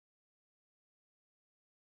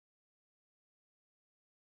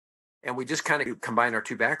And we just kind of combined our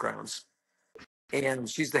two backgrounds. And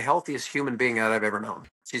she's the healthiest human being that I've ever known.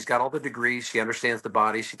 She's got all the degrees. She understands the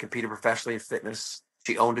body. She competed professionally in fitness.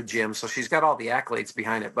 She owned a gym. So she's got all the accolades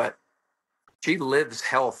behind it. But she lives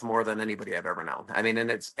health more than anybody I've ever known. I mean, and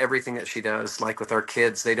it's everything that she does. Like with our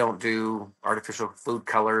kids, they don't do artificial food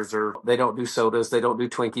colors, or they don't do sodas. They don't do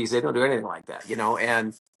Twinkies. They don't do anything like that,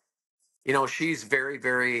 And, she's very,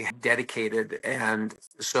 very dedicated. And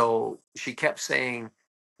so she kept saying,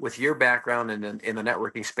 with your background in the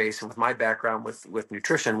networking space and with my background with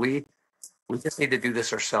nutrition, we just need to do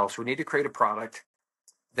this ourselves. We need to create a product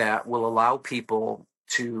that will allow people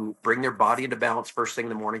to bring their body into balance first thing in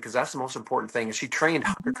the morning, because that's the most important thing. And she trained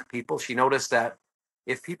hundreds of people. She noticed that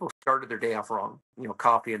if people started their day off wrong,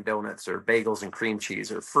 coffee and donuts or bagels and cream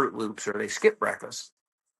cheese or Fruit Loops, or they skip breakfast,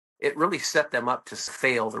 it really set them up to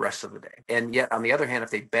fail the rest of the day. And yet, on the other hand, if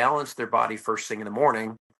they balanced their body first thing in the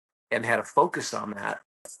morning and had a focus on that,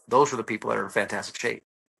 those are the people that are in fantastic shape.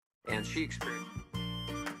 And she experienced.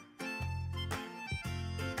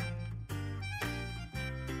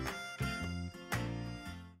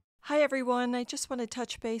 Hi, everyone. I just want to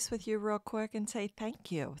touch base with you real quick and say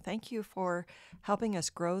thank you. Thank you for helping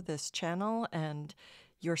us grow this channel, and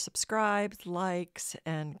your subscribes, likes,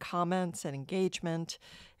 and comments and engagement.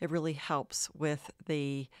 It really helps with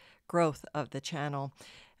the growth of the channel.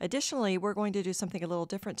 Additionally, we're going to do something a little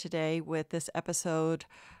different today with this episode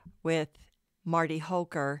with Marty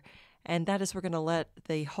Holker, and that is we're going to let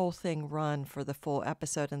the whole thing run for the full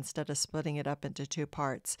episode instead of splitting it up into two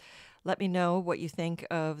parts. Let me know what you think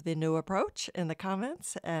of the new approach in the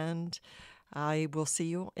comments, and I will see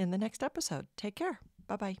you in the next episode. Take care.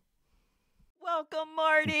 Bye-bye. Welcome,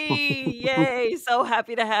 Marty. Yay. So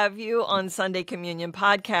happy to have you on Sunday Communion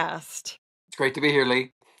Podcast. It's great to be here,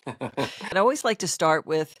 Lee. I always like to start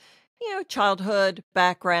with, childhood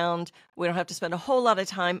background. We don't have to spend a whole lot of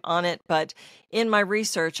time on it, but in my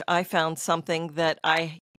research, I found something that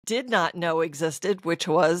I did not know existed, which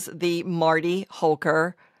was the Marty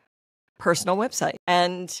Holker personal website.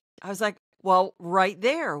 And I was like, well, right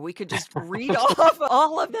there, we could just read off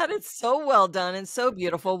all of that. It's so well done and so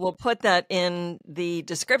beautiful. We'll put that in the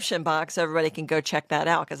description box so everybody can go check that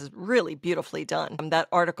out, because it's really beautifully done. That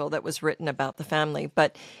article that was written about the family.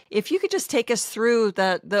 But if you could just take us through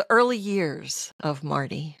the early years of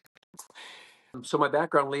Marty. So my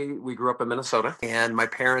background, Lee, we grew up in Minnesota, and my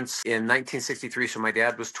parents in 1963, so my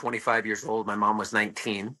dad was 25 years old, my mom was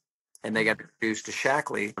 19, and they got introduced to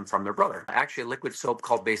Shackley from their brother, actually a liquid soap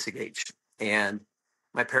called Basic H. And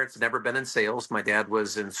my parents had never been in sales. My dad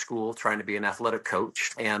was in school trying to be an athletic coach,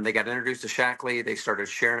 and they got introduced to Shackley. They started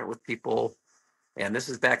sharing it with people. And this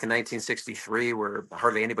is back in 1963, where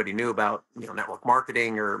hardly anybody knew about, network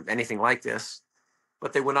marketing or anything like this.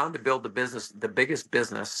 But they went on to build the biggest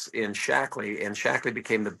business in Shackley, and Shackley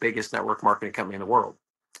became the biggest network marketing company in the world.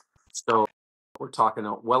 So we're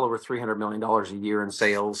talking well over $300 million a year in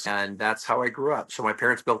sales, and that's how I grew up. So my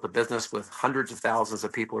parents built a business with hundreds of thousands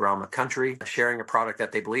of people around the country sharing a product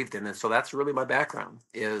that they believed in. And so that's really my background,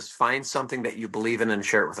 is find something that you believe in and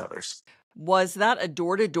share it with others. Was that a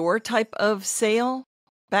door-to-door type of sale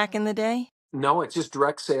back in the day? No, it's just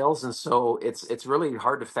direct sales. And so it's really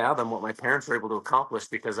hard to fathom what my parents were able to accomplish,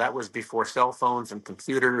 because that was before cell phones and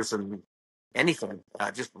computers and anything,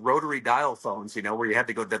 just rotary dial phones, where you had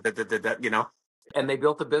to go, and they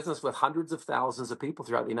built a business with hundreds of thousands of people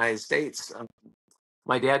throughout the United States.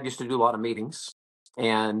 My dad used to do a lot of meetings.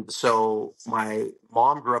 And so my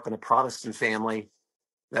mom grew up in a Protestant family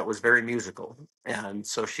that was very musical. And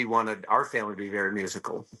so she wanted our family to be very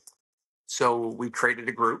musical. So we created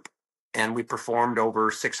a group, and we performed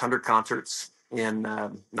over 600 concerts in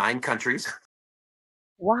 9 countries.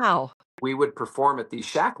 Wow. We would perform at these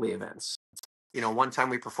Shackley events. One time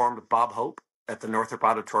we performed with Bob Hope at the Northrop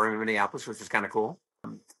Auditorium in Minneapolis, which was kind of cool.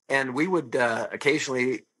 And we would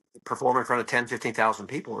occasionally perform in front of 10, 15,000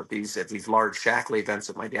 people at these large Shackley events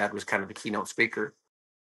that my dad was kind of the keynote speaker.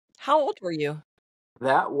 How old were you?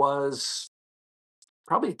 That was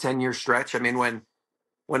probably a 10-year stretch. I mean,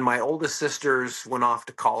 when my oldest sisters went off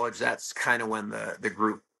to college, that's kind of when the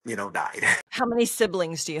group, died. How many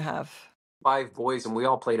siblings do you have? 5 boys, and we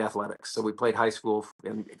all played athletics. So we played high school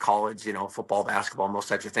and college, football, basketball, and those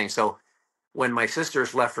types of things. So when my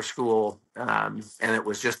sisters left for school, and it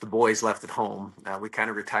was just the boys left at home, we kind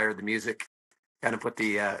of retired the music, kind of put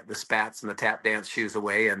the spats and the tap dance shoes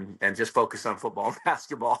away, and just focused on football and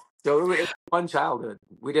basketball. So it was a fun childhood.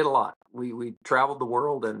 We did a lot. We traveled the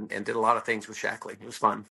world and did a lot of things with Shackley. It was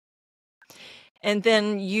fun. And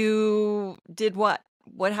then you did what?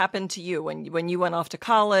 What happened to you when you went off to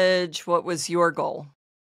college? What was your goal?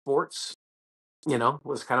 Sports.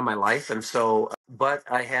 was kind of my life. And so, but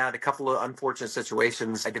I had a couple of unfortunate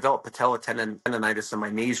situations. I developed patella tendonitis in my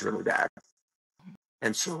knees really bad.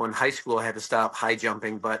 And so in high school, I had to stop high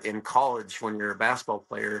jumping. But in college, when you're a basketball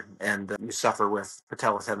player and you suffer with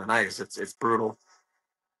patella tendonitis, it's brutal.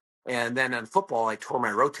 And then in football, I tore my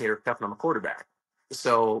rotator cuff and I'm a quarterback.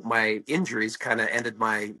 So my injuries kind of ended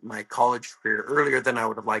my college career earlier than I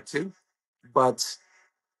would have liked to. But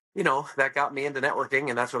that got me into networking,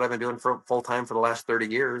 and that's what I've been doing for full time for the last 30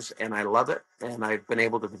 years, and I love it. And I've been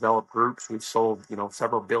able to develop groups. We've sold,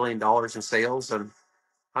 several $billion in sales and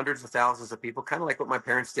hundreds of thousands of people, kind of like what my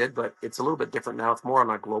parents did, but it's a little bit different now. It's more on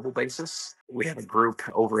a global basis. We have a group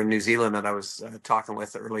over in New Zealand that I was talking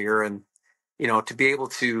with earlier, and to be able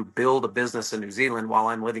to build a business in New Zealand while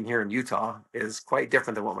I'm living here in Utah is quite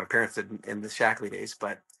different than what my parents did in the Shackley days.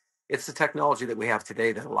 But it's the technology that we have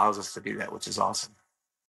today that allows us to do that, which is awesome.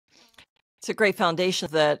 It's a great foundation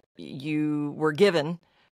that you were given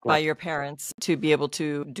by your parents to be able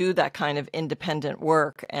to do that kind of independent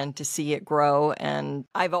work and to see it grow. And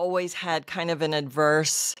I've always had kind of an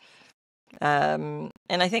adverse, and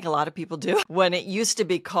I think a lot of people do, when it used to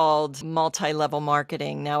be called multi-level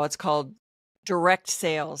marketing. Now it's called direct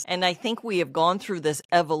sales. And I think we have gone through this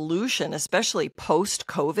evolution, especially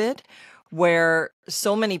post-COVID, where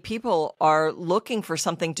so many people are looking for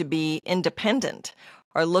something to be independent,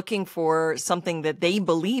 are looking for something that they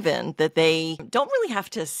believe in, that they don't really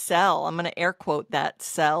have to sell. I'm going to air quote that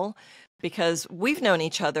sell, because we've known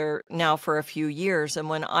each other now for a few years. And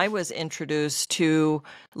when I was introduced to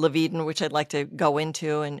LIVEDEN, which I'd like to go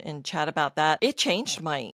into and chat about that, it changed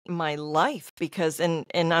my life because, and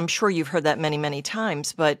I'm sure you've heard that many, many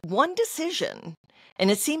times, but one decision,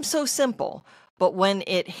 and it seems so simple, but when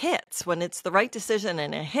it hits, when it's the right decision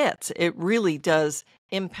and it hits, it really does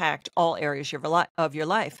impact all areas of your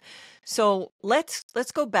life. So let's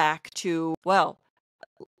go back to,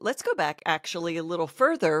 let's go back actually a little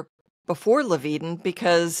further before LIVEDEN,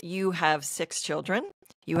 because you have 6 children.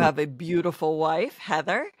 You have a beautiful wife,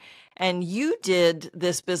 Heather, and you did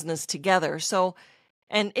this business together. So,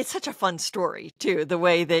 and it's such a fun story too, the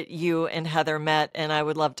way that you and Heather met. And I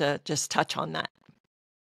would love to just touch on that.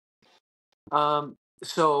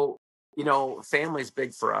 So, family's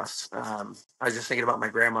big for us. I was just thinking about my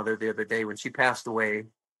grandmother the other day when she passed away.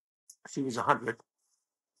 She was 100,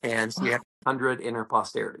 and she Wow. had 100 in her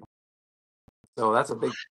posterity. So that's a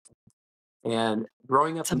big. And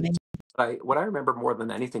growing up, It's amazing. what I remember more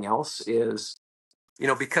than anything else is,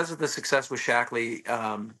 because of the success with Shackley,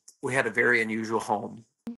 we had a very unusual home.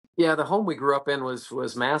 Yeah, the home we grew up in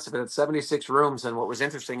was massive. It had 76 rooms, and what was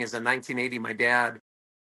interesting is in 1980, my dad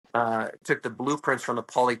took the blueprints from the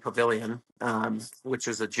Pauley Pavilion, which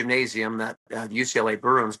is a gymnasium that UCLA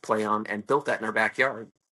Bruins play on, and built that in our backyard.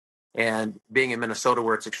 And being in Minnesota,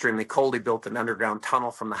 where it's extremely cold, he built an underground tunnel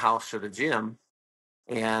from the house to the gym,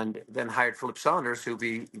 and then hired Philip Saunders, who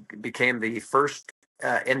became the first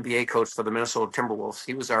NBA coach for the Minnesota Timberwolves.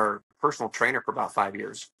 He was our personal trainer for about 5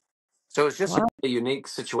 years. So it's just Wow. a unique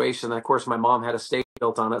situation. And of course, my mom had a stage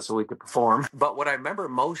built on it so we could perform. But what I remember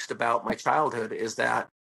most about my childhood is that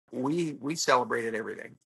we celebrated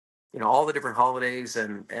everything, all the different holidays,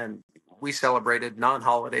 and we celebrated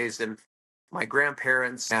non-holidays. And my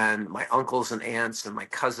grandparents and my uncles and aunts and my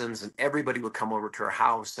cousins and everybody would come over to our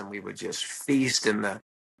house, and we would just feast. And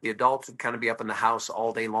the adults would kind of be up in the house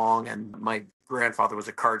all day long. And my grandfather was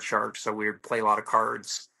a card shark, so we would play a lot of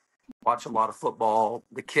cards, watch a lot of football.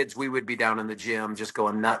 The kids, we would be down in the gym just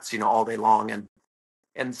going nuts, all day long.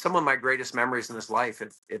 And some of my greatest memories in this life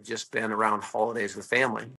have just been around holidays with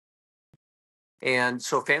family. And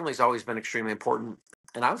so family's always been extremely important.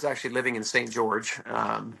 And I was actually living in St. George,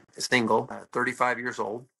 single, 35 years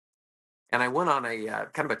old. And I went on a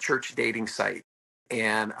kind of a church dating site,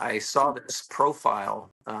 and I saw this profile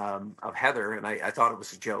of Heather, and I thought it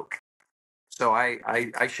was a joke. So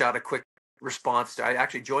I shot a quick response. I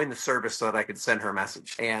actually joined the service so that I could send her a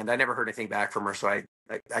message. And I never heard anything back from her. So I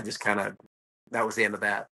just kind of, that was the end of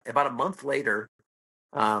that. About a month later,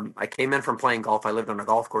 I came in from playing golf. I lived on a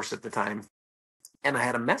golf course at the time. And I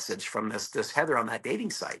had a message from this Heather on that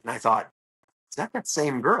dating site. And I thought, is that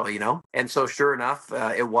same girl, And so sure enough,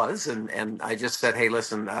 it was. And I just said, hey,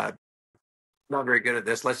 listen, not very good at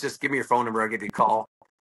this. Let's just give me your phone number. I'll give you a call.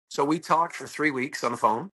 So we talked for 3 weeks on the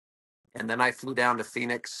phone. And then I flew down to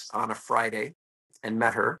Phoenix on a Friday and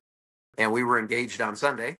met her. And we were engaged on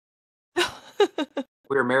Sunday.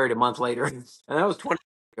 We were married a month later. And that was 20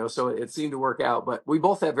 years ago. So it seemed to work out. But we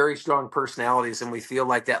both have very strong personalities. And we feel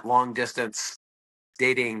like that long distance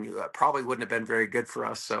dating probably wouldn't have been very good for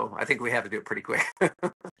us. So I think we had to do it pretty quick.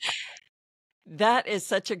 That is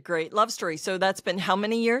such a great love story. So that's been how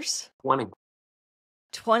many years? 20.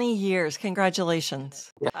 20 years.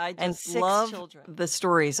 Congratulations. Yeah. I just love the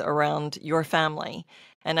stories around your family.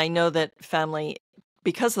 And I know that family,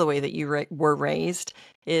 because of the way that you were raised,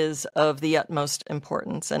 is of the utmost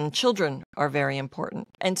importance, and children are very important.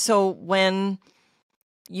 And so when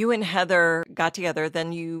you and Heather got together,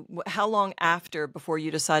 then how long after before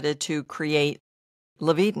you decided to create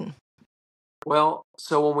LIVEDEN? Well,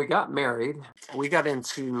 so when we got married, we got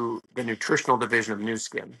into the nutritional division of New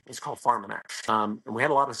Skin. It's called Pharmanex. And we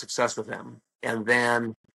had a lot of success with them. And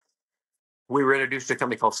then we were introduced to a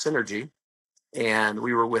company called Synergy, and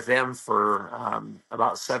we were with them for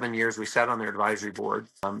about 7 years. We sat on their advisory board,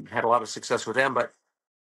 had a lot of success with them, but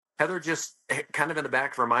Heather just kind of in the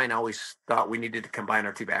back of her mind always thought we needed to combine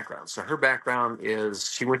our two backgrounds. So her background is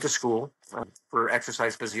she went to school for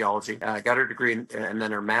exercise physiology, got her degree and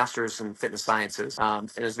then her master's in fitness sciences,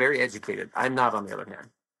 and is very educated. I'm not, on the other hand.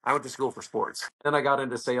 I went to school for sports. Then I got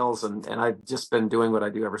into sales, and I've just been doing what I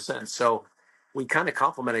do ever since. So we kind of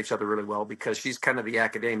complement each other really well because she's kind of the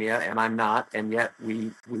academia and I'm not, and yet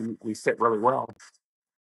we fit really well.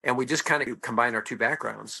 And we just kind of combine our two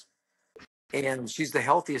backgrounds. And she's the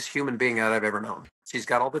healthiest human being that I've ever known. She's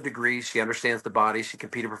got all the degrees. She understands the body. She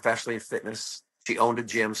competed professionally in fitness. She owned a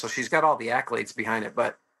gym. So she's got all the accolades behind it.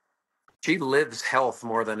 But she lives health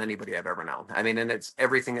more than anybody I've ever known. I mean, and it's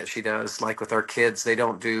everything that she does. Like with our kids, they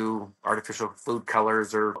don't do artificial food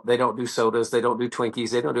colors, or they don't do sodas. They don't do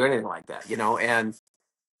Twinkies. They don't do anything like that, And,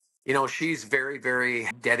 she's very, very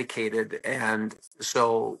dedicated. And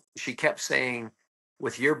so she kept saying,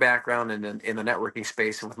 with your background in the networking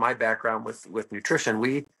space and with my background with nutrition,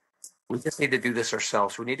 we just need to do this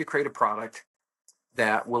ourselves. We need to create a product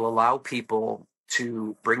that will allow people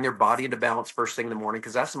to bring their body into balance first thing in the morning,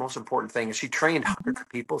 because that's the most important thing. And she trained hundreds of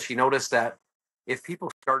people. She noticed that if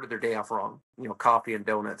people started their day off wrong, coffee and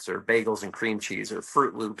donuts or bagels and cream cheese or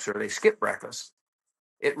Fruit Loops, or they skip breakfast,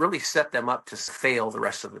 it really set them up to fail the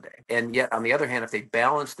rest of the day. And yet, on the other hand, if they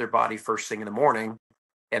balanced their body first thing in the morning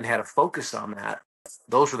and had a focus on that,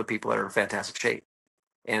 those are the people that are in fantastic shape.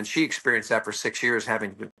 And she experienced that for 6 years,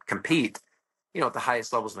 having to compete, at the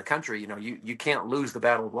highest levels in the country. You can't lose the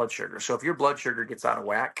battle of blood sugar. So if your blood sugar gets out of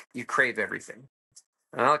whack, you crave everything.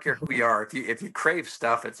 And I don't care who you are. If you crave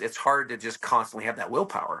stuff, it's hard to just constantly have that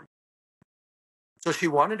willpower. So she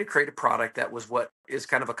wanted to create a product that was what is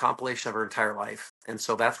kind of a compilation of her entire life. And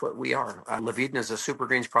so that's what we are. LIVEDEN is a super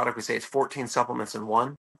greens product. We say it's 14 supplements in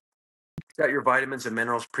one. It's got your vitamins and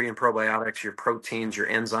minerals, pre and probiotics, your proteins, your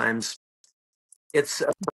enzymes. It's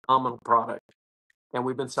a phenomenal product. And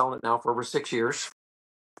we've been selling it now for over 6 years,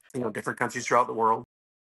 different countries throughout the world.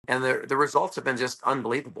 And the results have been just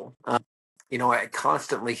unbelievable. I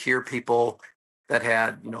constantly hear people that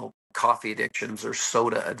had, coffee addictions or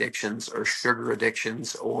soda addictions or sugar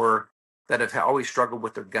addictions, or that have always struggled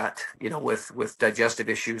with their gut, with digestive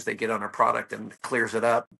issues. They get on our product and it clears it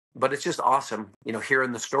up. But it's just awesome,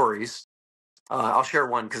 hearing the stories. I'll share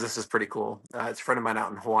one because this is pretty cool. It's a friend of mine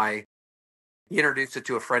out in Hawaii. He introduced it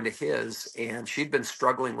to a friend of his, and she'd been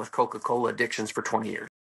struggling with Coca-Cola addictions for 20 years.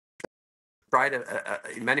 Tried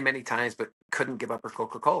many, many times, but couldn't give up her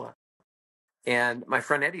Coca-Cola. And my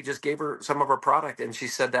friend Eddie just gave her some of her product, and she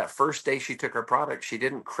said that first day she took her product, she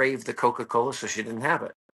didn't crave the Coca-Cola, so she didn't have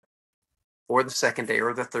it. Or the second day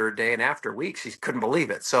or the third day, and after weeks, she couldn't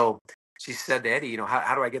believe it. So she said to Eddie,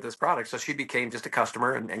 how do I get this product? So she became just a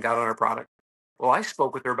customer and got on her product. Well, I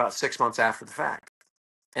spoke with her about 6 months after the fact,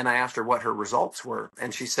 and I asked her what her results were.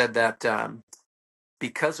 And she said that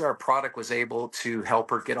because our product was able to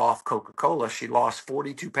help her get off Coca-Cola, she lost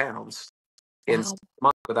 42 pounds in 6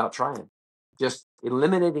 months without trying. Just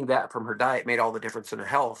eliminating that from her diet made all the difference in her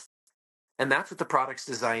health. And that's what the product's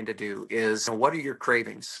designed to do is, what are your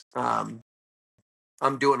cravings?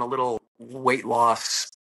 I'm doing a little weight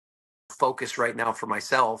loss focus right now for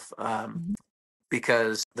myself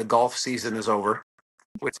because the golf season is over,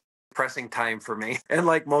 which is a depressing time for me. And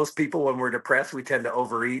like most people, when we're depressed, we tend to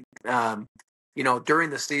overeat. During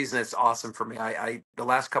the season, it's awesome for me. I the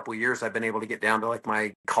last couple of years, I've been able to get down to like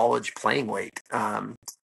my college playing weight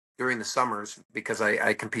during the summers because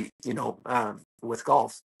I compete, with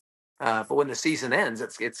golf. But when the season ends,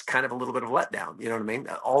 it's kind of a little bit of a letdown. You know what I mean?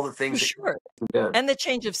 All the things. Sure. And the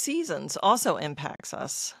change of seasons also impacts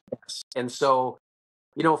us. Yes. And so,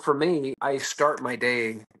 for me, I start my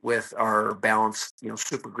day with our balanced,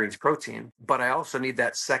 super greens protein, but I also need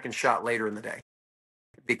that second shot later in the day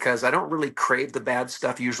because I don't really crave the bad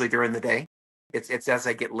stuff usually during the day. It's as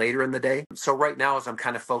I get later in the day. So right now, as I'm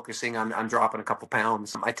kind of focusing on dropping a couple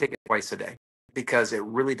pounds, I take it twice a day because it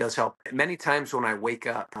really does help. Many times when I wake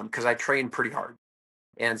up, because I train pretty hard,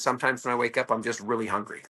 and sometimes when I wake up, I'm just really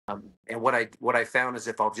hungry. And what I found is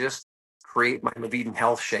if I'll just create my LIVEDEN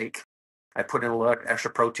health shake. I put in a little extra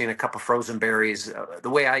protein, a cup of frozen berries. The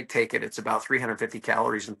way I take it, it's about 350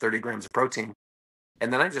 calories and 30 grams of protein.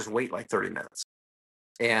 And then I just wait like 30 minutes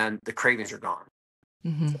and the cravings are gone.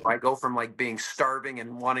 So I go from like being starving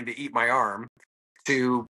and wanting to eat my arm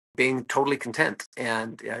to being totally content.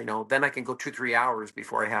 And, then I can go 2-3 hours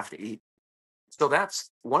before I have to eat. So that's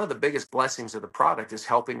one of the biggest blessings of the product, is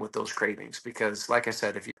helping with those cravings. Because like I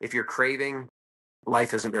said, if you're craving,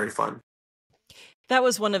 life isn't very fun. That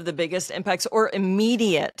was one of the biggest impacts or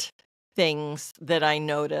immediate things that I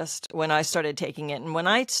noticed when I started taking it. And when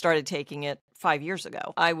I started taking it 5 years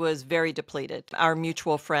ago, I was very depleted. Our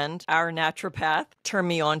mutual friend, our naturopath, turned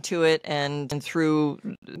me onto it. And through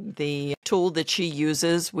the tool that she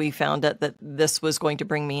uses, we found out that this was going to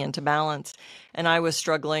bring me into balance. And I was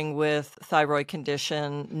struggling with thyroid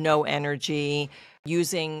condition, no energy.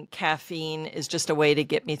 Using caffeine is just a way to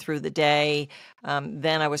get me through the day.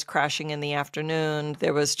 Then I was crashing in the afternoon.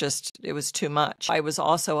 It was too much. I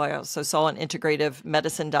also saw an integrative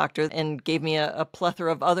medicine doctor and gave me a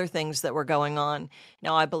plethora of other things that were going on.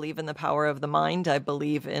 Now, I believe in the power of the mind. I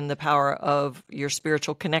believe in the power of your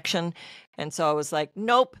spiritual connection. And so I was like,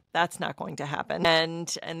 nope, that's not going to happen. And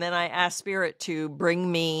then I asked Spirit to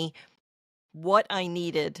bring me what I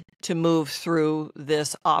needed to move through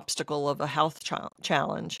this obstacle of a health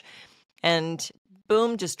challenge. And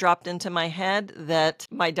boom, just dropped into my head that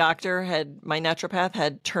my naturopath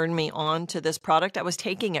had turned me on to this product. I was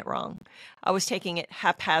taking it wrong. I was taking it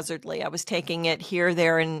haphazardly. I was taking it here,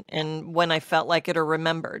 there, and when I felt like it or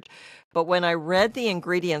remembered. But when I read the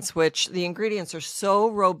ingredients, which the ingredients are so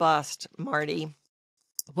robust, Marty,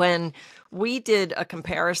 when we did a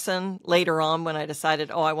comparison later on, when I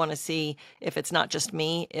decided, I want to see if it's not just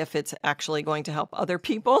me, if it's actually going to help other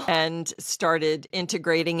people, and started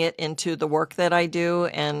integrating it into the work that I do,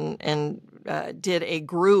 and did a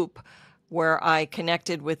group where I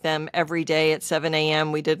connected with them every day at 7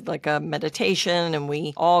 a.m. We did like a meditation, and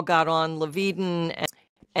we all got on LIVEDEN,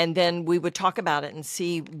 and then we would talk about it and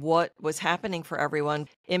see what was happening for everyone.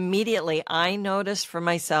 Immediately, I noticed for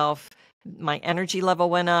myself, my energy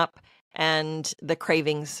level went up and the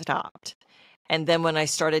cravings stopped. And then when I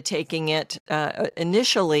started taking it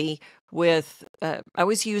initially I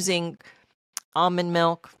was using almond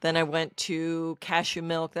milk, then I went to cashew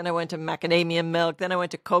milk, then I went to macadamia milk, then I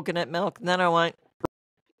went to coconut milk, then I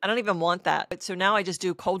don't even want that. So now I just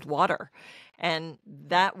do cold water. And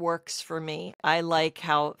that works for me. I like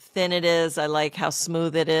how thin it is. I like how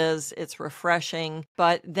smooth it is. It's refreshing.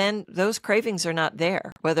 But then those cravings are not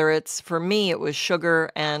there. Whether for me, it was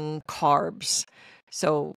sugar and carbs.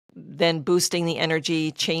 So then boosting the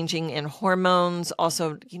energy, changing in hormones.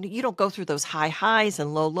 Also, you don't go through those high highs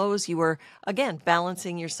and low lows. You were, again,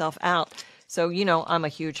 balancing yourself out. So, I'm a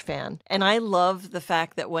huge fan. And I love the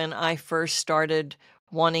fact that when I first started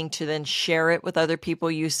wanting to then share it with other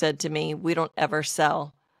people, you said to me, we don't ever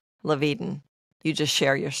sell LIVEDEN. You just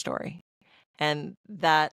share your story. And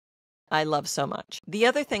that I love so much. The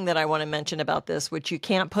other thing that I want to mention about this, which you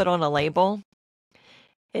can't put on a label,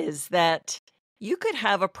 is that you could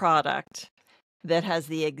have a product that has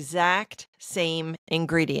the exact same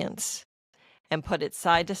ingredients and put it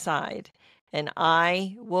side to side, and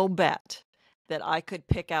I will bet that I could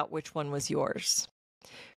pick out which one was yours.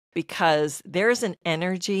 Because there's an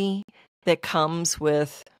energy that comes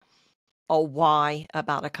with a why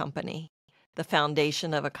about a company, the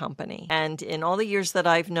foundation of a company. And in all the years that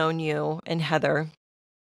I've known you and Heather,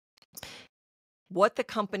 what the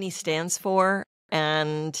company stands for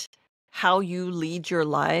and how you lead your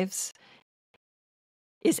lives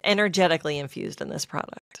is energetically infused in this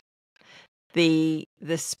product. The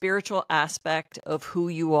spiritual aspect of who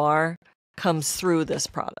you are comes through this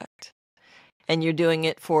product. And you're doing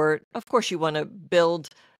it of course, you want to build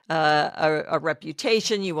a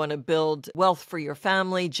reputation. You want to build wealth for your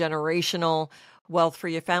family, generational wealth for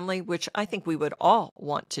your family, which I think we would all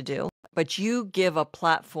want to do. But you give a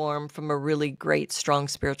platform from a really great, strong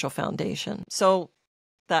spiritual foundation. So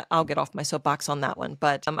that I'll get off my soapbox on that one.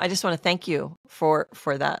 But I just want to thank you for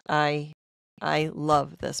that. I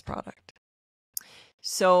love this product.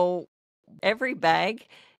 So every bag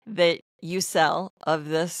that you sell of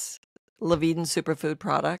this LIVEDEN Superfood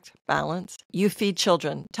product, Balance, you feed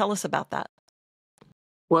children. Tell us about that.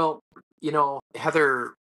 Well,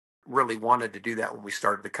 Heather really wanted to do that when we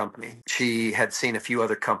started the company. She had seen a few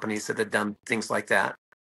other companies that had done things like that,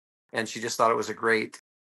 and she just thought it was a great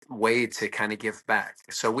way to kind of give back.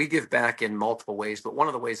 So we give back in multiple ways, but one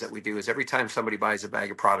of the ways that we do is every time somebody buys a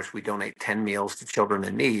bag of products, we donate 10 meals to children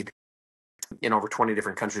in need. in over 20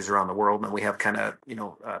 different countries around the world. And we have kind of,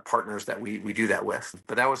 partners that we do that with.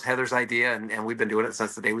 But that was Heather's idea, and we've been doing it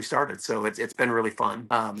since the day we started. So it's been really fun.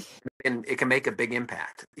 And it can make a big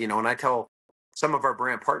impact, and I tell some of our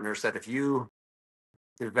brand partners that if you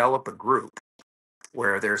develop a group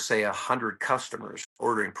where there's, say, 100 customers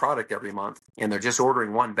ordering product every month, and they're just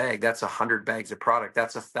ordering one bag, that's 100 bags of product.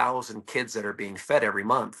 That's 1,000 kids that are being fed every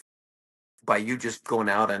month by you just going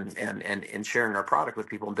out and sharing our product with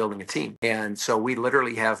people and building a team. And so we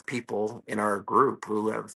literally have people in our group who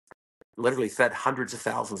have literally fed hundreds of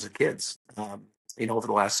thousands of kids, over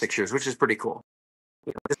the last 6 years, which is pretty cool.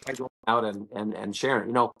 Just by going out and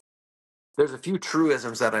sharing. There's a few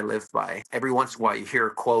truisms that I live by. Every once in a while you hear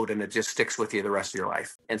a quote and it just sticks with you the rest of your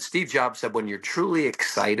life. And Steve Jobs said, when you're truly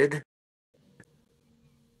excited,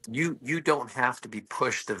 you don't have to be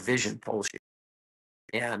pushed, the vision pulls you.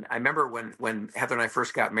 And I remember when Heather and I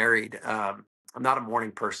first got married, I'm not a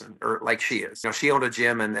morning person, or like she is. She owned a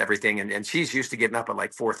gym and everything, and she's used to getting up at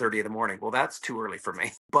like 4:30 in the morning. Well, that's too early for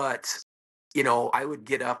me. But, I would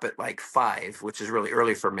get up at like 5, which is really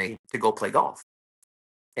early for me, to go play golf.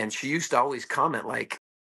 And she used to always comment like,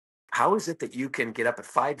 how is it that you can get up at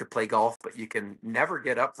 5 to play golf, but you can never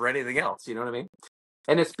get up for anything else? You know what I mean?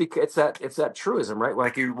 And it's because it's that truism, right?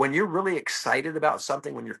 Like when you're really excited about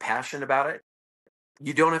something, when you're passionate about it,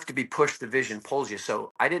 you don't have to be pushed. The vision pulls you.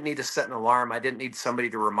 So I didn't need to set an alarm. I didn't need somebody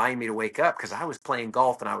to remind me to wake up because I was playing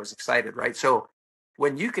golf and I was excited, right? So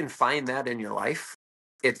when you can find that in your life,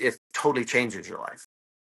 it totally changes your life.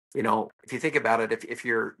 If you think about it, if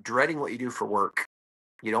you're dreading what you do for work,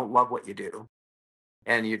 you don't love what you do,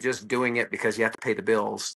 and you're just doing it because you have to pay the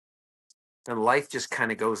bills, then life just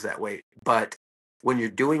kind of goes that way. But when you're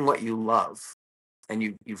doing what you love and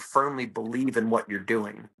you firmly believe in what you're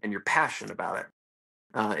doing and you're passionate about it,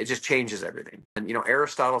 it just changes everything. And,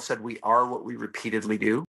 Aristotle said, we are what we repeatedly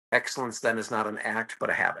do. Excellence then is not an act,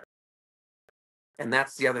 but a habit. And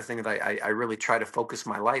that's the other thing that I really try to focus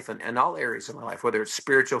my life in all areas of my life, whether it's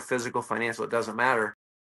spiritual, physical, financial, it doesn't matter.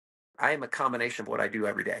 I am a combination of what I do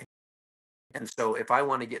every day. And so if I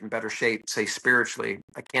want to get in better shape, say spiritually,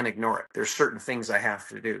 I can't ignore it. There's certain things I have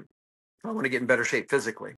to do. If I want to get in better shape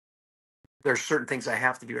physically, there's certain things I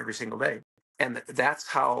have to do every single day. And that's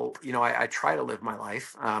how, I try to live my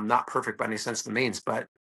life. Not perfect by any sense of the means, but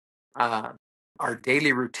our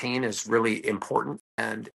daily routine is really important.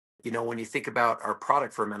 And, when you think about our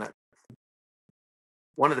product for a minute,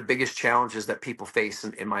 one of the biggest challenges that people face,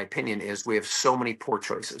 in my opinion, is we have so many poor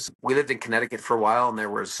choices. We lived in Connecticut for a while, and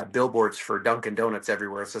there was billboards for Dunkin' Donuts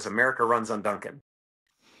everywhere. It says, America runs on Dunkin'.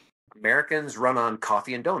 Americans run on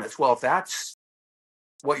coffee and donuts. Well, if that's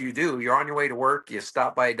what you do, you're on your way to work, you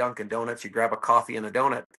stop by Dunkin' Donuts, you grab a coffee and a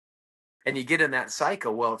donut, and you get in that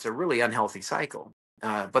cycle. Well, it's a really unhealthy cycle,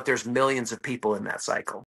 but there's millions of people in that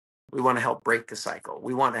cycle. We want to help break the cycle.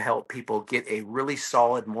 We want to help people get a really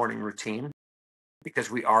solid morning routine,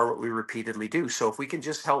 because we are what we repeatedly do. So if we can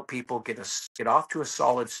just help people get off to a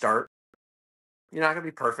solid start, you're not going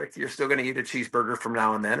to be perfect. You're still going to eat a cheeseburger from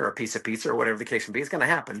now and then, or a piece of pizza, or whatever the case may be. It's going to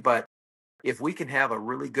happen. But if we can have a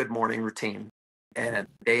really good morning routine, and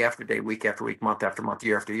day after day, week after week, month after month,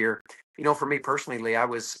 year after year, for me personally, Lee,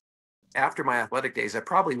 after my athletic days, I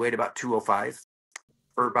probably weighed about 205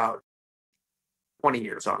 for about 20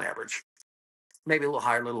 years on average. Maybe a little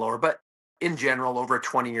higher, a little lower, but in general, over a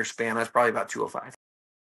 20-year span, I was probably about 205.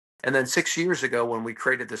 And then 6 years ago, when we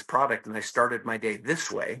created this product and I started my day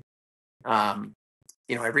this way,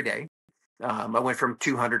 every day, I went from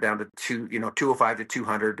 200 down to 205 to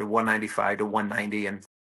 200 to 195 to 190, and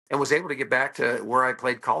was able to get back to where I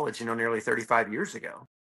played college, nearly 35 years ago,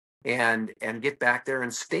 and get back there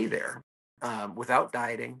and stay there, without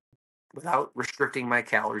dieting, without restricting my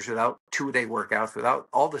calories, without 2-a-day workouts, without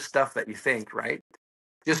all the stuff that you think, right?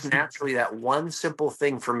 Just naturally, that one simple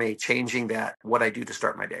thing for me, changing what I do to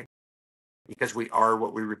start my day, because we are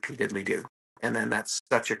what we repeatedly do. And then that's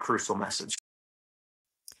such a crucial message.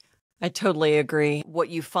 I totally agree. What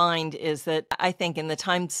you find is that I think in the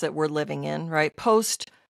times that we're living in, right,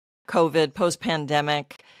 post-COVID,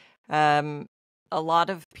 post-pandemic, a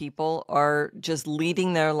lot of people are just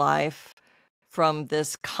leading their life from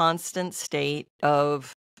this constant state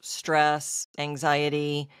of stress,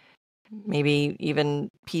 anxiety, maybe even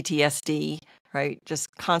PTSD, right?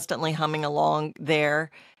 Just constantly humming along there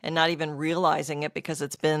and not even realizing it because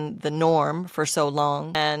it's been the norm for so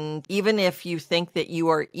long. And even if you think that you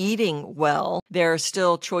are eating well, there are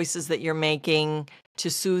still choices that you're making to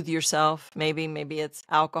soothe yourself. Maybe it's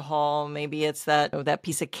alcohol, maybe it's that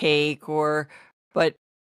piece of cake, but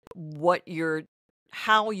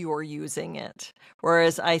how you're using it.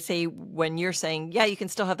 Whereas I say, when you're saying, yeah, you can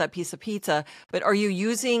still have that piece of pizza, but are you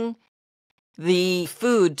using the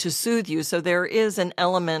food to soothe you. So there is an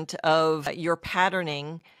element of your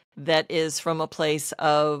patterning that is from a place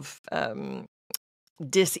of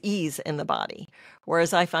dis-ease in the body.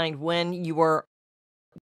 Whereas I find when you are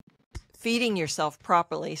feeding yourself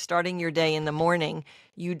properly, starting your day in the morning,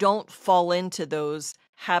 you don't fall into those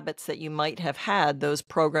habits that you might have had, those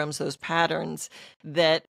programs, those patterns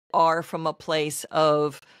that are from a place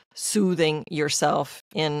of soothing yourself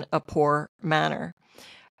in a poor manner.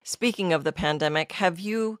 Speaking of the pandemic, have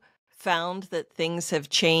you found that things have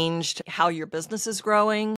changed how your business is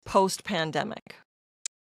growing post-pandemic?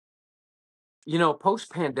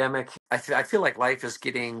 Post-pandemic, I feel like life is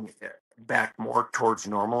getting back more towards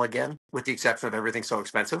normal again, with the exception of everything so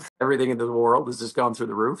expensive. Everything in the world has just gone through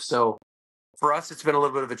the roof. So for us, it's been a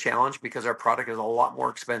little bit of a challenge because our product is a lot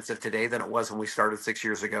more expensive today than it was when we started 6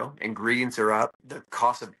 years ago. Ingredients are up. The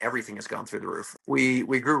cost of everything has gone through the roof. We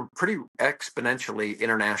grew pretty exponentially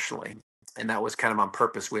internationally. And that was kind of on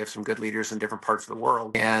purpose. We have some good leaders in different parts of the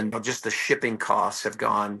world. And just the shipping costs have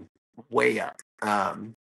gone way up.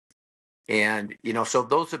 So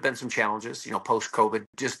those have been some challenges, post COVID,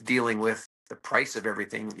 just dealing with the price of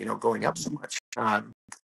everything, going up so much.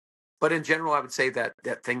 But in general, I would say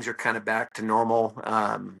that things are kind of back to normal.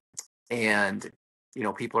 And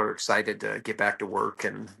people are excited to get back to work,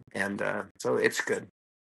 and so it's good.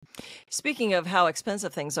 Speaking of how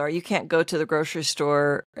expensive things are, you can't go to the grocery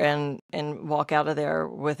store and walk out of there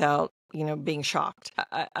without, being shocked.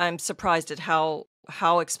 I'm surprised at how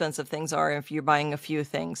expensive things are if you're buying a few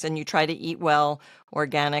things and you try to eat well,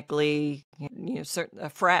 organically,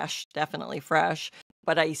 fresh, definitely fresh.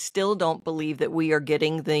 But I still don't believe that we are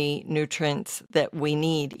getting the nutrients that we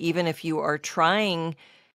need, even if you are trying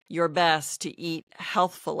your best to eat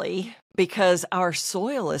healthfully, because our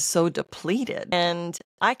soil is so depleted. And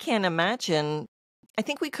I can't imagine. I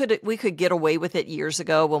think we could get away with it years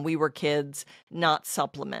ago when we were kids, not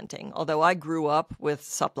supplementing. Although I grew up with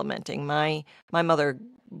supplementing. My mother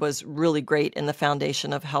was really great in the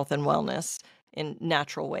foundation of health and wellness in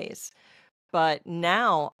natural ways. But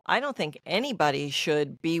now I don't think anybody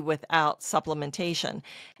should be without supplementation.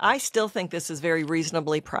 I still think this is very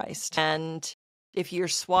reasonably priced. And if you're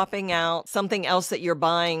swapping out something else that you're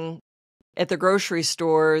buying at the grocery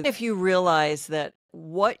store, if you realize that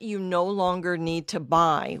what you no longer need to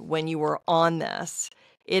buy when you are on this,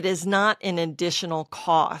 it is not an additional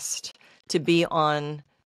cost to be on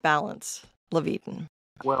Balance, LIVEDEN.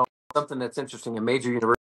 Well, something that's interesting, a major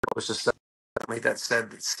university was just that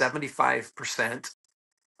said that 75%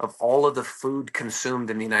 of all of the food consumed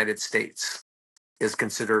in the United States is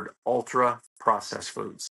considered ultra processed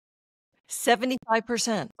foods.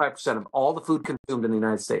 75%. 5% of all the food consumed in the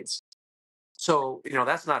United States. So,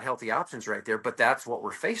 that's not healthy options right there, but that's what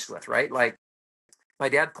we're faced with, right? Like my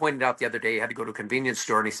dad pointed out the other day, he had to go to a convenience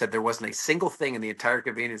store and he said there wasn't a single thing in the entire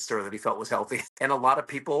convenience store that he felt was healthy. And a lot of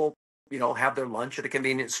people, have their lunch at a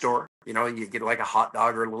convenience store. You get like a hot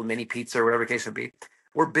dog or a little mini pizza or whatever the case would be.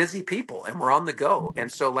 We're busy people and we're on the go.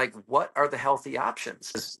 And so like, what are the healthy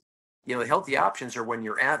options? The healthy options are when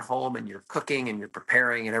you're at home and you're cooking and you're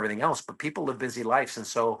preparing and everything else, but people live busy lives. And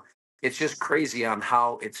so it's just crazy on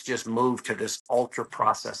how it's just moved to this ultra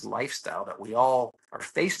processed lifestyle that we all are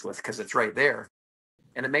faced with because it's right there.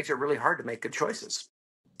 And it makes it really hard to make good choices.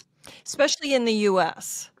 Especially in the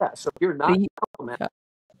U.S. Yeah, so if you're not supplementing,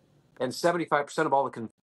 and 75% of all the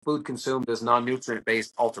food consumed is non-nutrient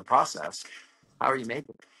based, ultra processed, how are you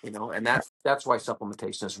making it? And that's why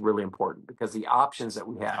supplementation is really important, because the options that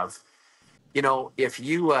we have, if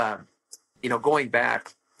you going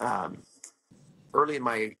back early in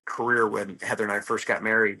my career when Heather and I first got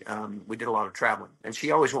married, we did a lot of traveling and she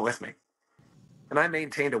always went with me. And I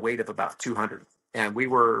maintained a weight of about 200. And we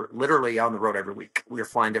were literally on the road every week. We were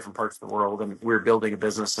flying different parts of the world and we were building a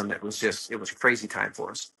business, and it was a crazy time for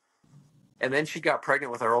us. And then she got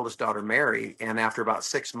pregnant with our oldest daughter, Mary. And after about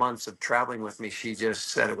 6 months of traveling with me, she just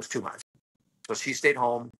said it was too much. So she stayed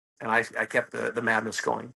home and I kept the madness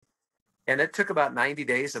going. And it took about 90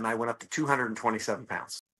 days and I went up to 227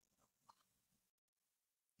 pounds.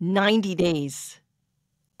 90 days.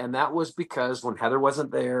 And that was because when Heather wasn't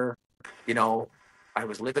there, I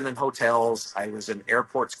was living in hotels. I was in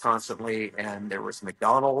airports constantly, and there was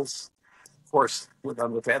McDonald's. Of course, with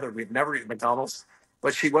Heather, we'd never eat McDonald's,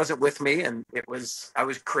 but she wasn't with me, and I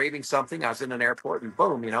was craving something. I was in an airport, and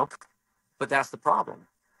boom, But that's the problem,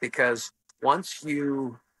 because once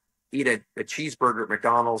you eat a cheeseburger at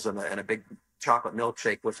McDonald's and a big chocolate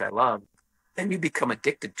milkshake, which I love, then you become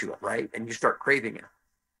addicted to it, right? And you start craving it.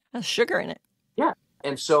 There's sugar in it. Yeah.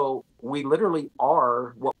 And so we literally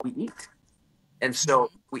are what we eat. And so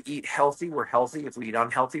we eat healthy, we're healthy. If we eat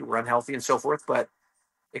unhealthy, we're unhealthy, and so forth. But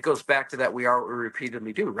it goes back to that we are what we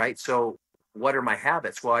repeatedly do, right? So what are my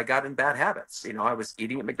habits? Well, I got in bad habits. I was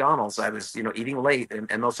eating at McDonald's. I was, eating late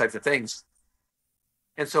and those types of things.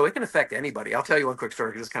 And so it can affect anybody. I'll tell you one quick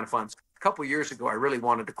story because it's kind of fun. A couple of years ago, I really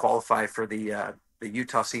wanted to qualify for the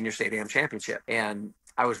Utah Senior State Am Championship. And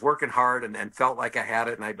I was working hard and felt like I had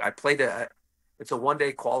it. And I played it's a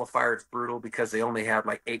one-day qualifier. It's brutal because they only had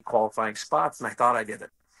like 8 qualifying spots. And I thought I did it.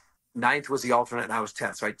 9th was the alternate and I was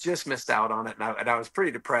 10th. So I just missed out on it. And I was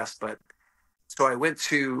pretty depressed. But so I went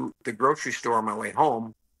to the grocery store on my way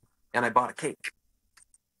home and I bought a cake.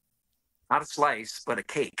 Not a slice, but a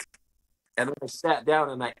cake. And then I sat down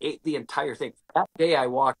and I ate the entire thing. That day I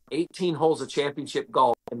walked 18 holes of championship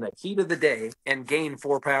golf in the heat of the day and gained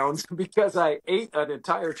 4 pounds because I ate an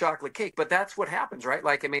entire chocolate cake. But that's what happens, right?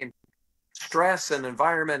 Like, I mean, stress and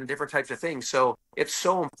environment and different types of things. So it's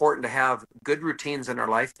so important to have good routines in our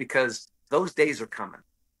life because those days are coming.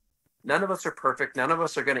 None of us are perfect. None of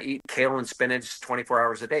us are going to eat kale and spinach 24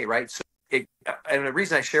 hours a day, right? So and the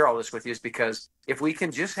reason I share all this with you is because if we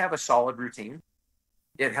can just have a solid routine,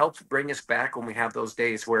 it helps bring us back when we have those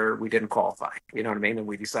days where we didn't qualify, you know what I mean? And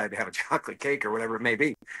we decide to have a chocolate cake or whatever it may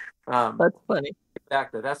be. That's funny.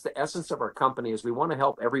 Exactly. That's the essence of our company is we want to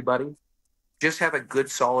help everybody just have a good,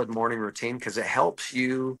 solid morning routine because it helps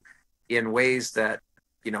you in ways that,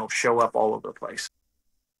 show up all over the place.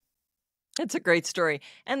 It's a great story.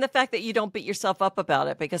 And the fact that you don't beat yourself up about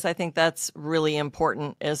it, because I think that's really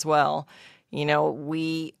important as well.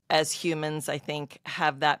 We as humans, I think,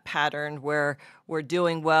 have that pattern where we're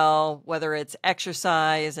doing well, whether it's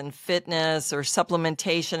exercise and fitness or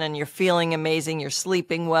supplementation, and you're feeling amazing, you're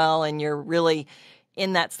sleeping well, and you're really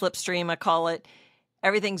in that slipstream, I call it.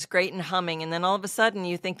 Everything's great and humming. And then all of a sudden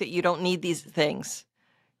you think that you don't need these things.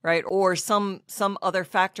 Right. Or some other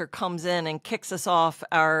factor comes in and kicks us off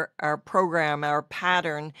our program, our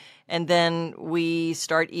pattern. And then we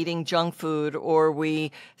start eating junk food or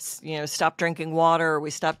we, stop drinking water or we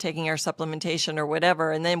stop taking our supplementation or whatever.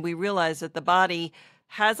 And then we realize that the body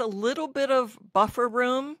has a little bit of buffer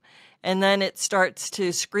room and then it starts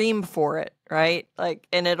to scream for it. Right.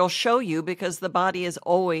 And it'll show you because the body is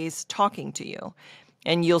always talking to you.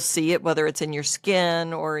 And you'll see it, whether it's in your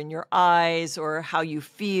skin or in your eyes or how you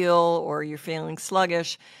feel or you're feeling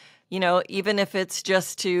sluggish, even if it's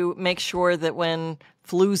just to make sure that when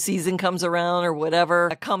flu season comes around or whatever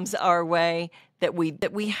comes our way, that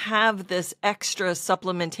we have this extra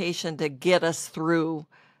supplementation to get us through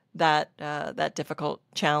that difficult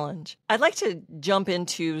challenge. I'd like to jump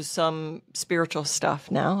into some spiritual stuff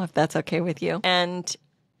now, if that's okay with you. And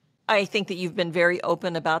I think that you've been very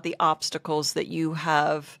open about the obstacles that you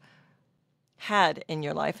have had in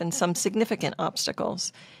your life and some significant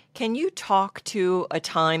obstacles. Can you talk to a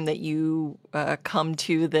time that you come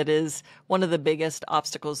to that is one of the biggest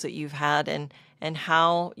obstacles that you've had and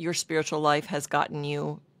how your spiritual life has gotten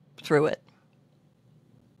you through it?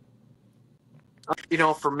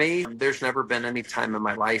 For me, there's never been any time in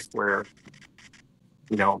my life where,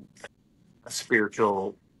 a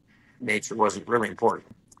spiritual nature wasn't really important.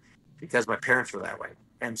 Because my parents were that way.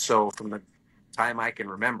 And so from the time I can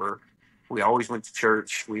remember, we always went to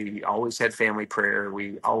church. We always had family prayer.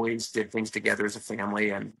 We always did things together as a family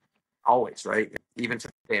and always, right? Even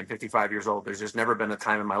today, I'm 55 years old. There's just never been a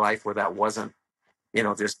time in my life where that wasn't,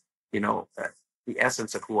 the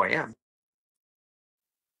essence of who I am.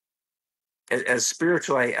 As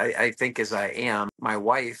spiritual, I think, as I am, my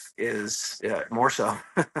wife is more so.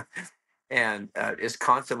 And is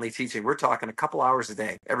constantly teaching. We're talking a couple hours a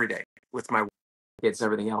day, every day, with my kids and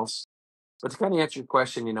everything else. But to kind of answer your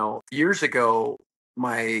question, years ago,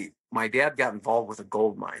 my dad got involved with a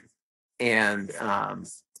gold mine, and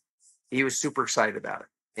he was super excited about it.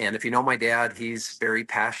 And if you know my dad, he's very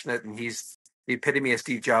passionate, and he's the epitome of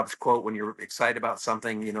Steve Jobs' quote: "When you're excited about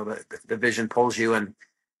something, the vision pulls you." And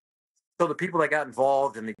so the people that got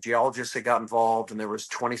involved and the geologists that got involved, and there was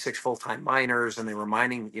 26 full-time miners, and they were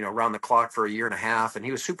mining, around the clock for a year and a half, and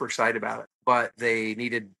he was super excited about it. But they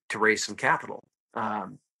needed to raise some capital.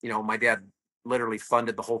 My dad literally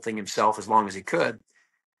funded the whole thing himself as long as he could,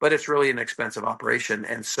 but it's really an expensive operation.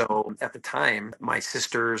 And so at the time, my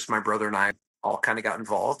sisters, my brother, and I all kind of got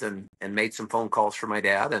involved and made some phone calls for my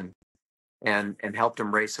dad and helped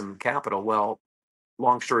him raise some capital. Well,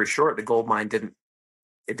 long story short, the gold mine didn't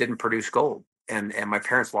produce gold, and my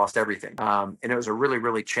parents lost everything. And it was a really,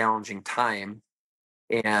 really challenging time.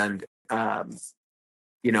 And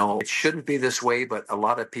it shouldn't be this way, but a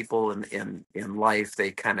lot of people in life,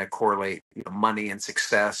 they kind of correlate money and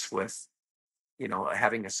success with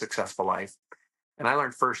having a successful life. And I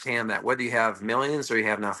learned firsthand that whether you have millions or you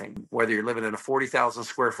have nothing, whether you're living in a 40,000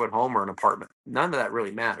 square foot home or an apartment, none of that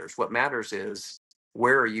really matters. What matters is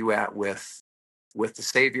where are you at with the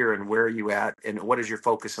Savior, and where are you at, and what is your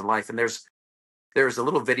focus in life? And there's a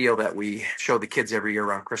little video that we show the kids every year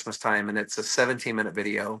around Christmas time, and it's a 17-minute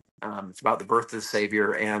video. It's about the birth of the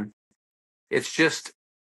Savior, and it's just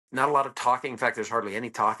not a lot of talking. In fact, there's hardly any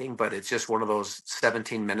talking, but it's just one of those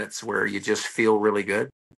 17 minutes where you just feel really good.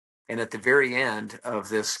 And at the very end of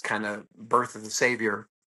this kind of birth of the Savior,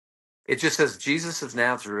 it just says, Jesus of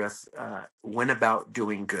Nazareth went about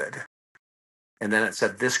doing good. And then it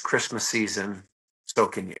said, this Christmas season, so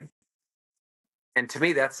can you. And to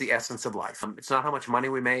me, that's the essence of life. It's not how much money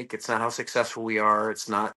we make. It's not how successful we are.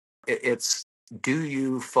 It's do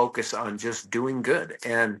you focus on just doing good?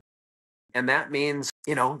 And that means,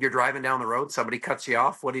 you're driving down the road, somebody cuts you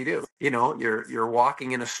off. What do? You're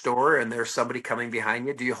walking in a store and there's somebody coming behind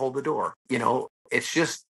you. Do you hold the door? It's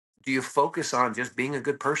just, do you focus on just being a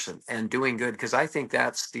good person and doing good? Because I think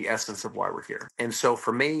that's the essence of why we're here. And so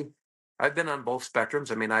for me, I've been on both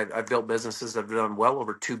spectrums. I mean, I've built businesses. I've done well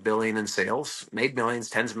over $2 billion in sales, made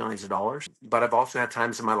millions, tens of millions of dollars. But I've also had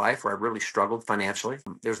times in my life where I've really struggled financially.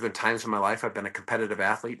 There's been times in my life I've been a competitive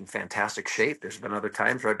athlete in fantastic shape. There's been other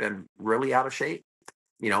times where I've been really out of shape.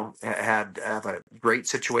 Have a great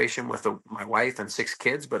situation with my wife and 6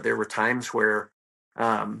 kids, but there were times where,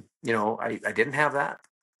 I didn't have that.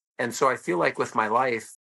 And so I feel like with my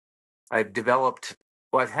life, I've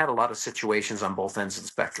had a lot of situations on both ends of the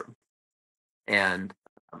spectrum. And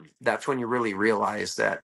that's when you really realize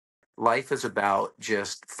that life is about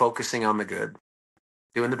just focusing on the good,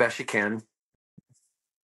 doing the best you can,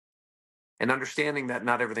 and understanding that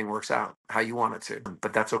not everything works out how you want it to,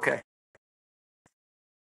 but that's okay.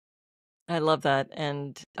 I love that.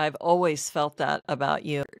 And I've always felt that about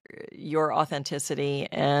you, your authenticity,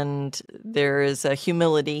 and there is a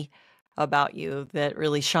humility about you that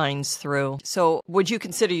really shines through. So would you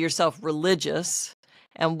consider yourself religious?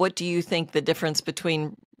 And what do you think the difference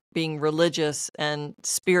between being religious and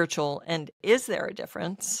spiritual? And is there a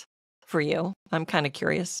difference for you? I'm kind of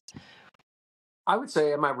curious. I would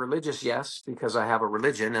say, am I religious? Yes, because I have a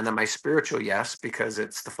religion. And am I spiritual? Yes, because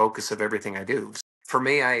it's the focus of everything I do. For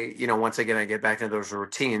me, once again, I get back into those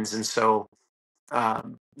routines. And so,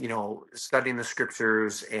 studying the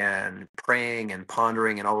scriptures and praying and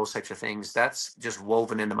pondering and all those types of things, that's just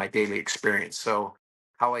woven into my daily experience. So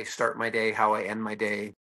how I start my day, how I end my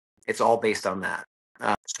day, it's all based on that.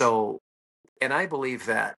 And I believe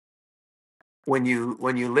that when you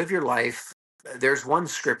live your life, there's one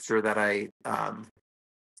scripture that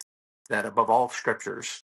that above all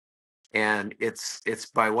scriptures, and it's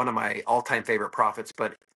by one of my all-time favorite prophets,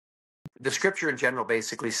 but the scripture in general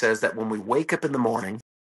basically says that when we wake up in the morning,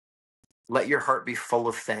 let your heart be full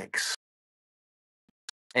of thanks.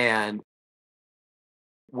 And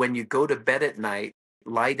when you go to bed at night,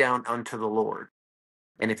 lie down unto the Lord.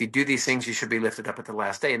 And if you do these things, you should be lifted up at the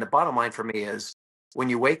last day. And the bottom line for me is, when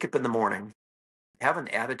you wake up in the morning, have an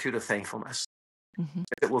attitude of thankfulness. Mm-hmm.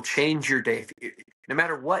 It will change your day. No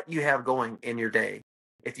matter what you have going in your day,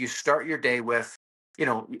 if you start your day with,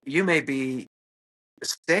 you may be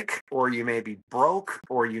sick, or you may be broke,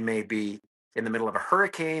 or you may be in the middle of a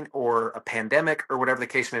hurricane or a pandemic or whatever the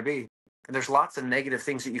case may be. And there's lots of negative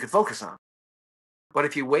things that you could focus on. But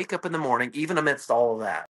if you wake up in the morning, even amidst all of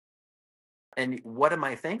that, and what am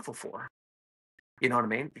I thankful for? You know what I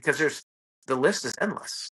mean? Because the list is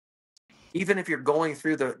endless. Even if you're going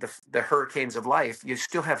through the hurricanes of life, you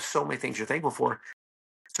still have so many things you're thankful for.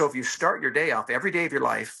 So if you start your day off every day of your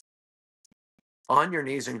life on your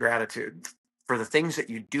knees in gratitude for the things that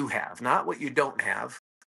you do have, not what you don't have,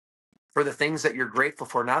 for the things that you're grateful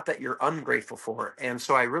for, not that you're ungrateful for. And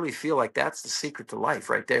so I really feel like that's the secret to life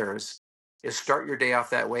right there, is start your day off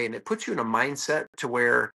that way. And it puts you in a mindset to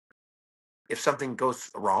where if something goes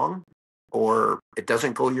wrong, or it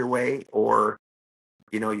doesn't go your way, or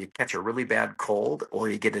you catch a really bad cold, or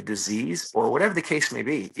you get a disease, or whatever the case may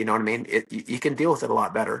be, you know what I mean? You can deal with it a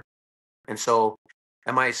lot better. And so,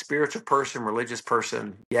 am I a spiritual person, religious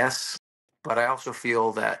person? Yes. But I also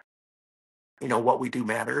feel that, what we do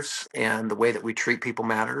matters, and the way that we treat people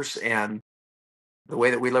matters, and the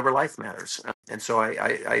way that we live our life matters. And so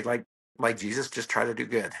I like Jesus, just try to do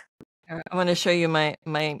good. I want to show you my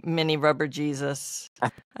mini rubber Jesus.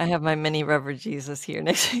 I have my mini rubber Jesus here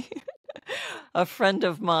next to you. A friend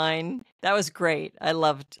of mine. That was great. I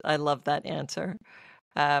loved that answer.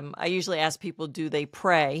 I usually ask people, do they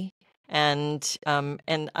pray? And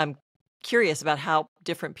I'm curious about how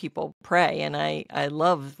different people pray. And I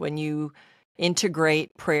love when you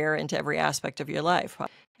integrate prayer into every aspect of your life.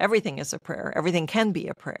 Everything is a prayer. Everything can be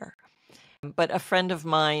a prayer. But a friend of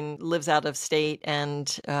mine lives out of state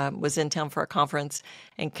and was in town for a conference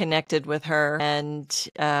and connected with her. And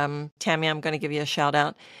Tammy, I'm going to give you a shout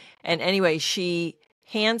out. And anyway, she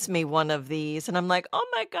hands me one of these and I'm like, oh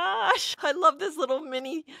my gosh, I love this little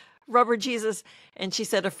mini rubber Jesus. And she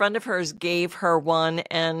said a friend of hers gave her one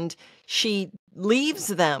and she leaves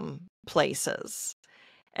them places.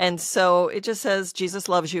 And so it just says, Jesus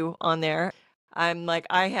loves you on there. I'm like,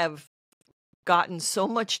 I have gotten so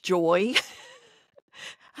much joy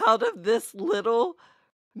out of this little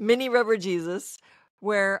mini rubber Jesus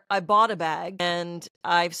where I bought a bag and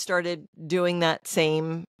I've started doing that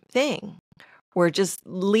same thing. We're just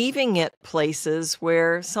leaving it places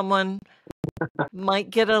where someone might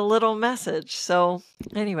get a little message. So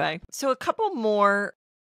anyway, so a couple more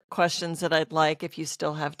questions that I'd like if you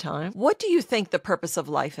still have time. What do you think the purpose of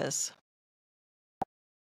life is?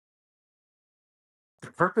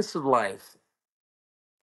 The purpose of life.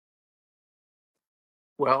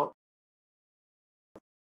 Well,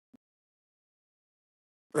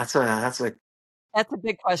 that's a That's a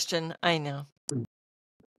big question. I know.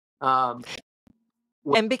 um,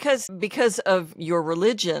 And because of your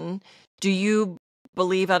religion, do you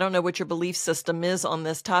believe, I don't know what your belief system is on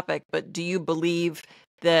this topic, but do you believe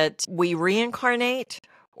that we reincarnate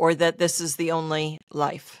or that this is the only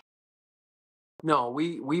life? no,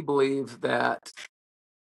 we believe that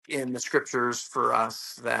in the scriptures for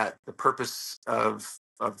us that the purpose of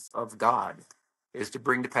God is to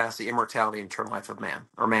bring to pass the immortality and eternal life of man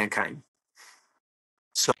or mankind.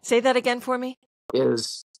 So Say that again for me.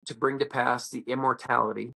 is to bring to pass the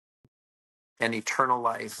immortality and eternal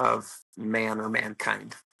life of man or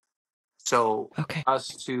mankind. So Okay. us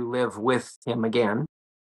to live with him again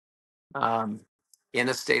um, in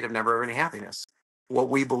a state of never ending happiness. What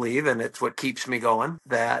we believe, and it's what keeps me going,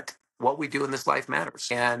 that what we do in this life matters.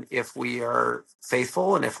 And if we are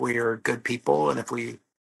faithful and if we are good people and if we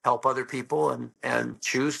help other people and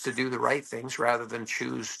choose to do the right things rather than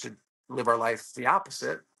choose to live our life the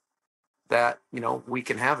opposite, that, we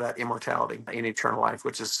can have that immortality in eternal life,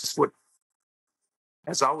 which is what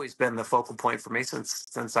has always been the focal point for me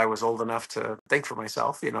since I was old enough to think for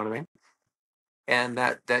myself, you know what I mean? And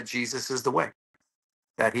that Jesus is the way,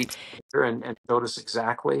 that he came here and showed us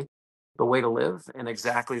exactly the way to live and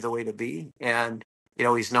exactly the way to be. And,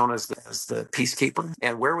 he's known as the peacekeeper.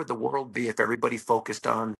 And where would the world be if everybody focused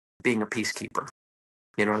on being a peacekeeper?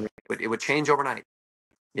 You know what I mean? It would change overnight,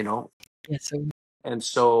 you know? Yes, sir. And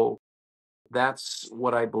so that's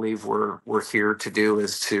what I believe we're here to do,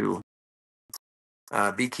 is to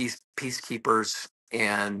be peacekeepers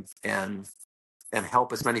and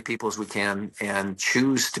help as many people as we can and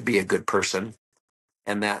choose to be a good person,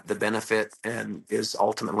 and that the benefit and is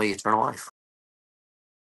ultimately eternal life.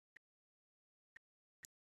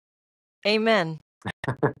 Amen.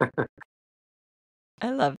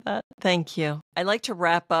 I love that. Thank you. I like to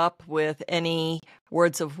wrap up with any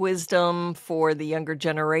words of wisdom for the younger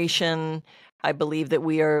generation. I believe that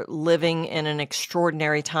we are living in an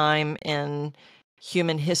extraordinary time in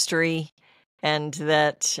human history, and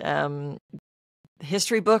that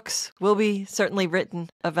history books will be certainly written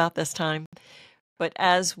about this time. But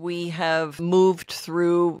as we have moved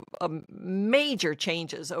through major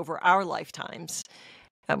changes over our lifetimes,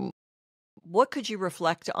 what could you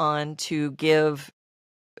reflect on to give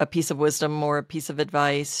a piece of wisdom or a piece of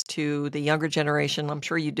advice to the younger generation? I'm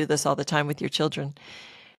sure you do this all the time with your children,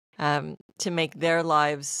 to make their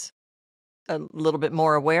lives a little bit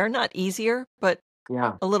more aware, not easier, but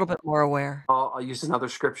Yeah. a little bit more aware. I'll use another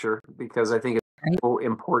scripture because I think it's so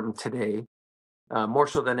important today, more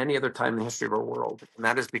so than any other time in the history of our world. And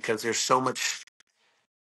that is because there's so much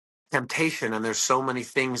temptation and there's so many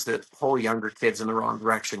things that pull younger kids in the wrong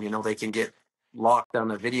direction. They can get locked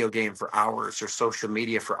on a video game for hours or social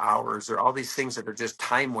media for hours or all these things that are just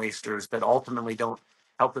time wasters that ultimately don't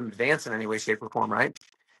help them advance in any way, shape, or form, right?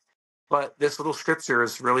 But this little scripture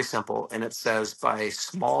is really simple, and it says, by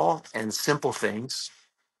small and simple things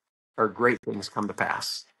or great things come to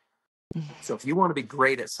pass. So if you want to be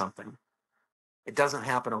great at something, it doesn't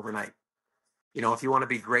happen overnight. If you want to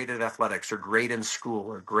be great at athletics or great in school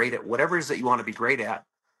or great at whatever it is that you want to be great at,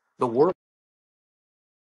 the world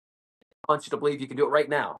wants you to believe you can do it right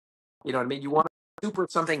now. You know what I mean? You want to super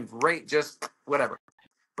something great, just whatever.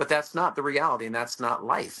 But that's not the reality, and that's not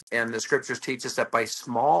life. And the scriptures teach us that by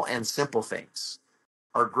small and simple things,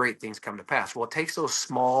 our great things come to pass. Well, it takes those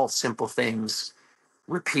small, simple things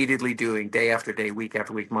repeatedly doing day after day, week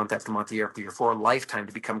after week, month after month, year after year, for a lifetime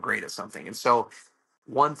to become great at something. And so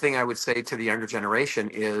one thing I would say to the younger generation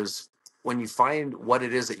is when you find what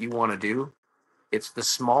it is that you want to do, It's the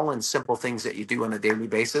small and simple things that you do on a daily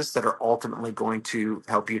basis that are ultimately going to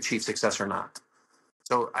help you achieve success or not.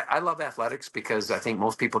 So I love athletics because I think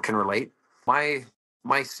most people can relate. My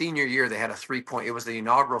senior year, they had a 3-point. It was the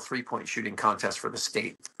inaugural 3-point shooting contest for the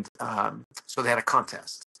state. So they had a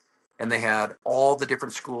contest, and they had all the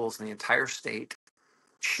different schools in the entire state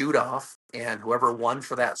shoot off, and whoever won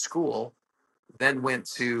for that school then went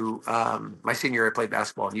to my senior year. I played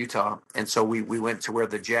basketball in Utah, and so we went to where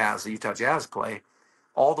the Utah Jazz play.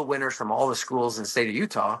 All the winners from all the schools in the state of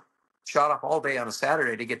Utah shot up all day on a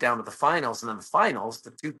Saturday to get down to the finals, and then the finals,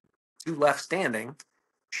 the two left standing,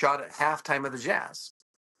 shot at halftime of the Jazz,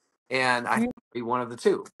 and I happened to be one of the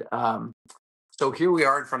two. So here we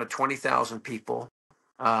are in front of 20,000 people.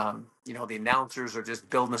 The announcers are just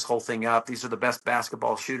building this whole thing up. These are the best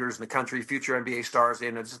basketball shooters in the country, future NBA stars,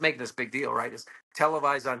 and just making this big deal, right? It's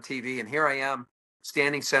televised on TV, and here I am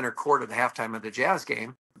standing center court at the halftime of the Jazz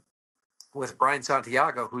game with Brian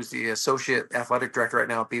Santiago, who's the associate athletic director right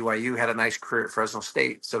now at BYU, had a nice career at Fresno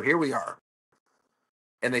State. So here we are.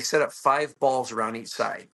 And they set up 5 balls around each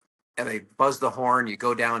side. And they buzz the horn, you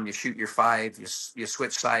go down, you shoot your 5, you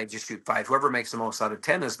switch sides, you shoot 5. Whoever makes the most out of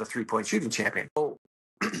 10 is the 3-point shooting champion. So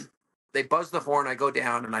they buzz the horn, I go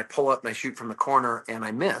down, and I pull up and I shoot from the corner, and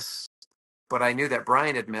I miss. But I knew that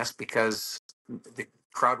Brian had missed because the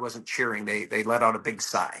crowd wasn't cheering. They let out a big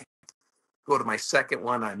sigh. Go to my second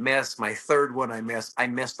one, I miss. My third one, I miss. I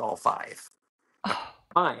missed all 5.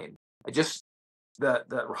 Fine.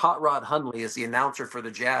 The Hot Rod Hundley is the announcer for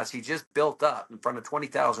the Jazz. He just built up in front of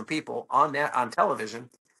 20,000 people on television.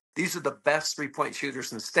 These are the best 3-point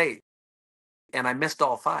shooters in the state. And I missed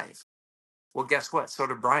all 5. Well, guess what? So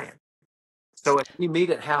did Brian. So if we meet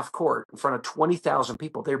at half court in front of 20,000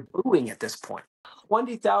 people, they're booing at this point.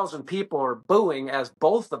 20,000 people are booing as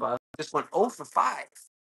both of us just went 0 for 5.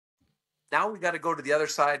 Now we got to go to the other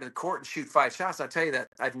side of the court and shoot 5 shots. I tell you that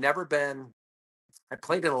I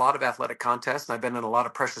played in a lot of athletic contests, and I've been in a lot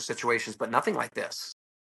of pressure situations, but nothing like this.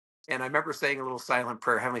 And I remember saying a little silent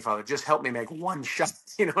prayer, Heavenly Father, just help me make one shot.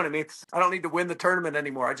 You know what I mean? I don't need to win the tournament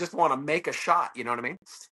anymore. I just want to make a shot. You know what I mean?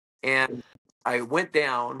 And I went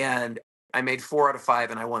down and I made 4 out of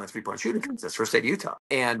 5, and I won the 3-point shooting contest for state of Utah.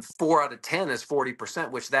 And 4 out of 10 is 40%,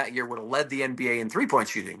 which that year would have led the NBA in 3-point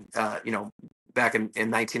shooting, back in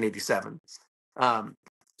 1987.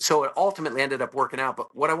 So it ultimately ended up working out.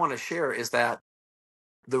 But what I want to share is that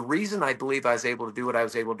the reason I believe I was able to do what I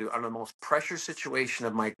was able to do under the most pressure situation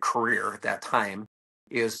of my career at that time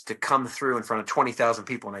is to come through in front of 20,000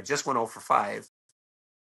 people, and I just went 0 for 5,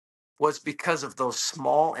 was because of those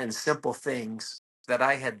small and simple things that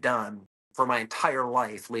I had done for my entire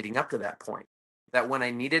life leading up to that point, that when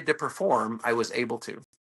I needed to perform, I was able to.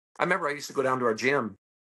 I remember I used to go down to our gym,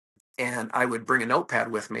 and I would bring a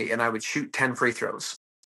notepad with me, and I would shoot 10 free throws.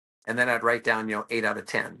 And then I'd write down, 8 out of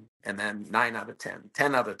 10, and then 9 out of 10,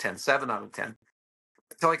 10 out of 10, 7 out of 10,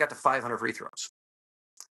 until I got to 500 free throws.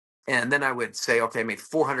 And then I would say, okay, I made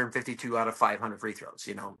 452 out of 500 free throws,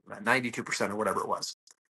 92% or whatever it was.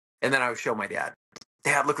 And then I would show my dad,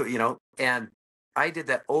 look at, and I did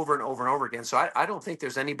that over and over and over again. So I don't think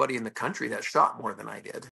there's anybody in the country that shot more than I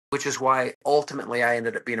did, which is why ultimately I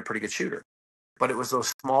ended up being a pretty good shooter. But it was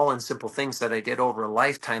those small and simple things that I did over a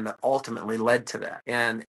lifetime that ultimately led to that.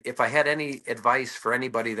 And if I had any advice for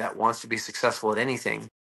anybody that wants to be successful at anything,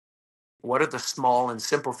 what are the small and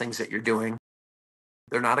simple things that you're doing?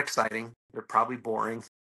 They're not exciting. They're probably boring,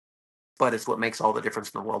 but it's what makes all the difference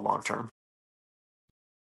in the world long term.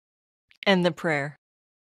 And the prayer.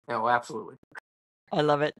 Oh, absolutely. I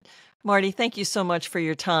love it. Marty, thank you so much for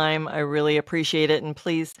your time. I really appreciate it. And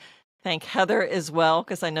please thank Heather as well,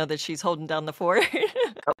 because I know that she's holding down the fort.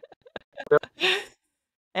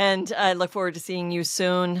 And I look forward to seeing you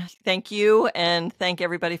soon. Thank you, and thank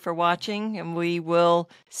everybody for watching, and we will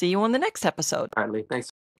see you on the next episode. All right, Lee. Thanks.